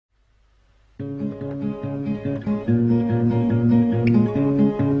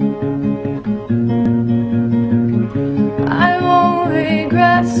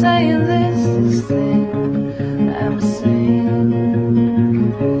not saying this thing I'm saying.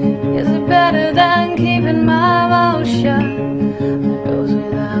 Is it better than keeping my mouth shut? It goes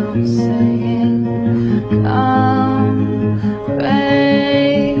without saying. Come,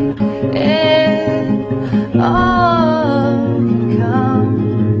 rain, oh, come,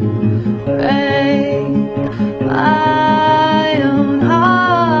 rain, my own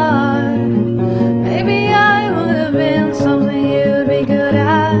heart. Maybe I would have been something you'd be good at.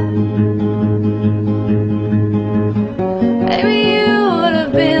 Maybe you would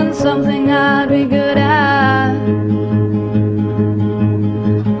have been something I'd be good at.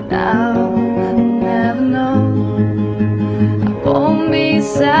 Now, I'll never know. I won't be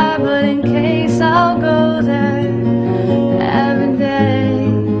sad, but in case I'll go there every day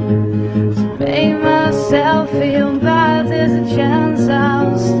to make myself feel bad. There's a chance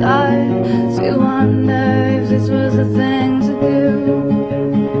I'll start to wonder if this was a thing to do.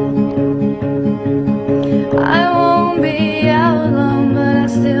 I won't be out long, but I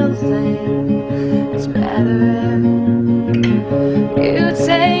still think it's better if you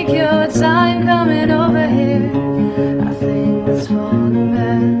take your time coming over here. I think that's for the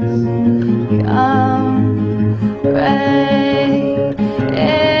best. Come, rain,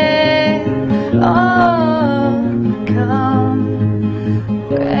 oh, come,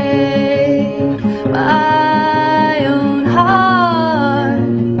 rain, my own heart.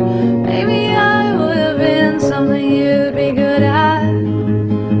 Maybe I would have been something you'd be good at.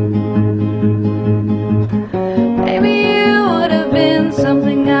 Maybe you would have been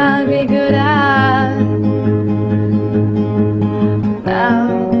something I'd be good at. Now,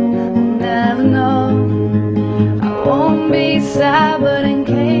 I'll never know. I won't be sad, but in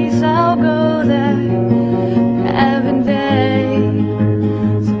case I'll go there every day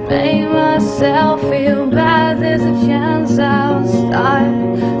to make myself feel bad. There's a chance I'll start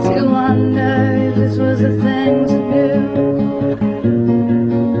to wonder if this was a thing to